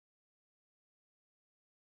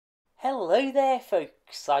Hello there,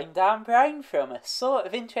 folks. I'm Dan Brown from a sort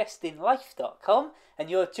of interestinglife.com, and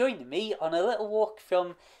you're joining me on a little walk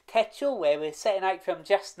from Tetchel, where we're setting out from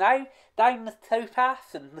just now, down the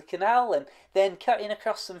towpath and the canal, and then cutting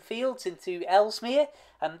across some fields into Ellesmere.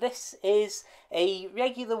 And this is a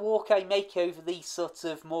regular walk I make over these sorts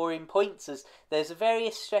of mooring points, as there's a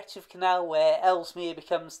various stretch of canal where Ellesmere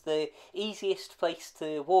becomes the easiest place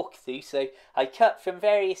to walk through. So I cut from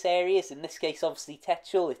various areas, in this case obviously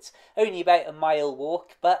Tetchel. It's only about a mile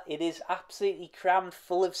walk, but it is absolutely crammed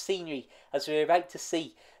full of scenery, as we're about to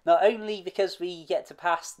see. Not only because we get to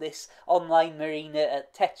pass this online marina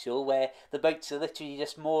at Tetchel, where the boats are literally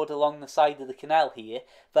just moored along the side of the canal here,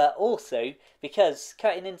 but also because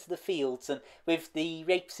cutting into the fields, and with the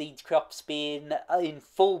rapeseed crops being in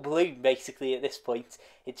full bloom basically at this point,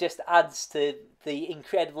 it just adds to the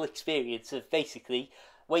incredible experience of basically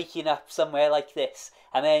waking up somewhere like this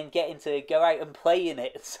and then getting to go out and play in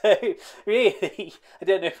it. So really, I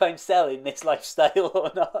don't know if I'm selling this lifestyle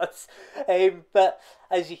or not. But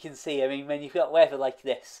as you can see, I mean, when you've got weather like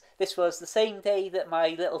this was the same day that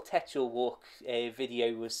my little Tetchel walk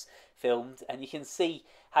video was filmed, and you can see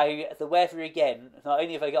how the weather again, not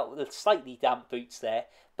only have I got the slightly damp boots there,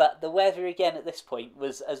 but the weather again at this point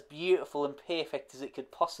was as beautiful and perfect as it could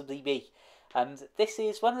possibly be. And this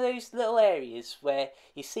is one of those little areas where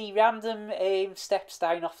you see random steps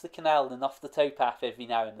down off the canal and off the towpath every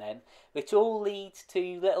now and then, which all lead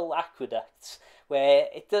to little aqueducts where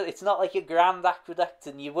it's not like a grand aqueduct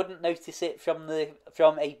and you wouldn't notice it from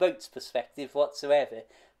a boat's perspective whatsoever.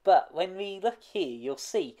 But when we look here, you'll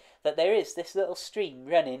see that there is this little stream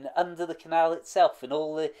running under the canal itself, and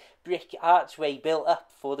all the brick archway built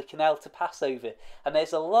up for the canal to pass over. And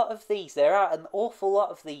there's a lot of these, there are an awful lot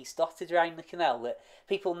of these dotted around the canal that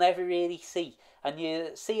people never really see. And you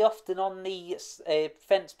see often on the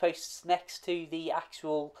fence posts next to the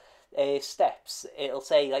actual steps, it'll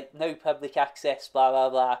say like no public access, blah blah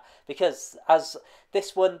blah, because as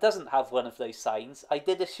this one doesn't have one of those signs, I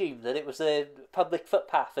did assume that it was a public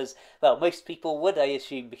footpath, as well most people would, I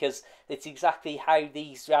assume, because it's exactly how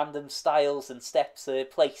these random stiles and steps are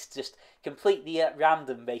placed, just completely at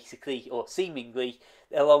random basically, or seemingly,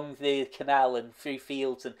 along the canal and through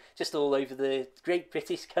fields and just all over the great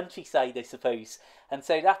British countryside, I suppose. And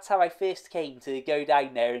so that's how I first came to go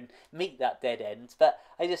down there and meet that dead end. But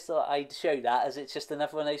I just thought I'd show that, as it's just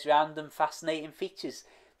another one of those random fascinating features.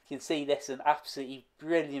 You can see this, an absolutely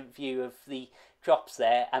brilliant view of the crops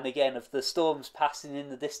there, and again of the storms passing in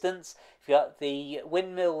the distance. You've got the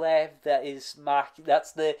windmill there that's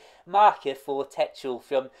the marker for Tetchel.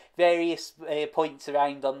 From various points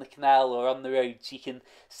around on the canal or on the roads, you can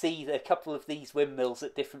see a couple of these windmills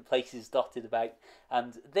at different places dotted about.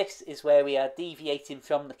 And this is where we are deviating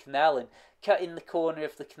from the canal and cutting the corner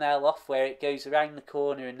of the canal off, where it goes around the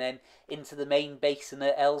corner and then into the main basin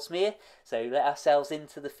at Ellesmere. So let ourselves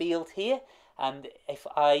into the field here. And if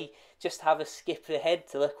I just have a skip ahead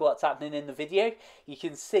to look what's happening in the video, you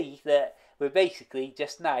can see that we're basically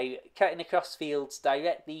just now cutting across fields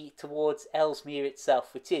directly towards Ellesmere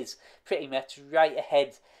itself, which is pretty much right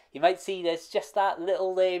ahead. You might see there's just that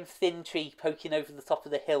little thin tree poking over the top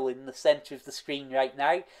of the hill in the centre of the screen right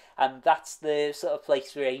now, and that's the sort of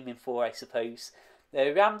place we're aiming for, I suppose.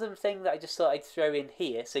 The random thing that I just thought I'd throw in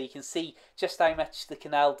here, so you can see just how much the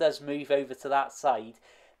canal does move over to that side.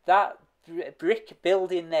 That brick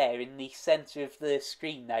building there in the centre of the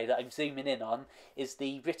screen now that I'm zooming in on is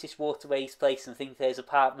the British Waterways place, and I think there's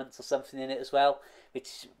apartments or something in it as well,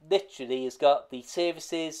 which literally has got the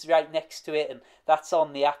services right next to it, and that's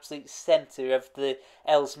on the absolute centre of the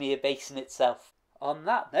Ellesmere Basin itself. On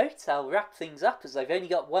that note, I'll wrap things up, as I've only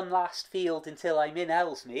got one last field until I'm in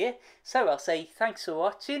Ellesmere. So I'll say thanks for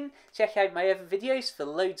watching. Check out my other videos for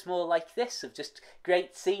loads more like this, of just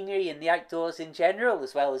great scenery and the outdoors in general,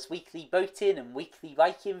 as well as weekly boating and weekly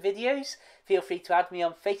biking videos. Feel free to add me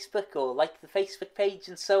on Facebook or like the Facebook page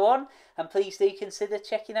and so on. And please do consider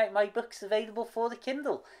checking out my books available for the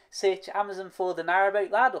Kindle. Search Amazon for The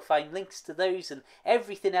Narrowboat Lad, or find links to those and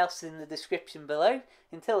everything else in the description below.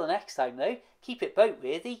 Until the next time though, keep it boat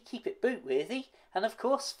worthy, keep it boot worthy, and of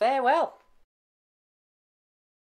course, farewell.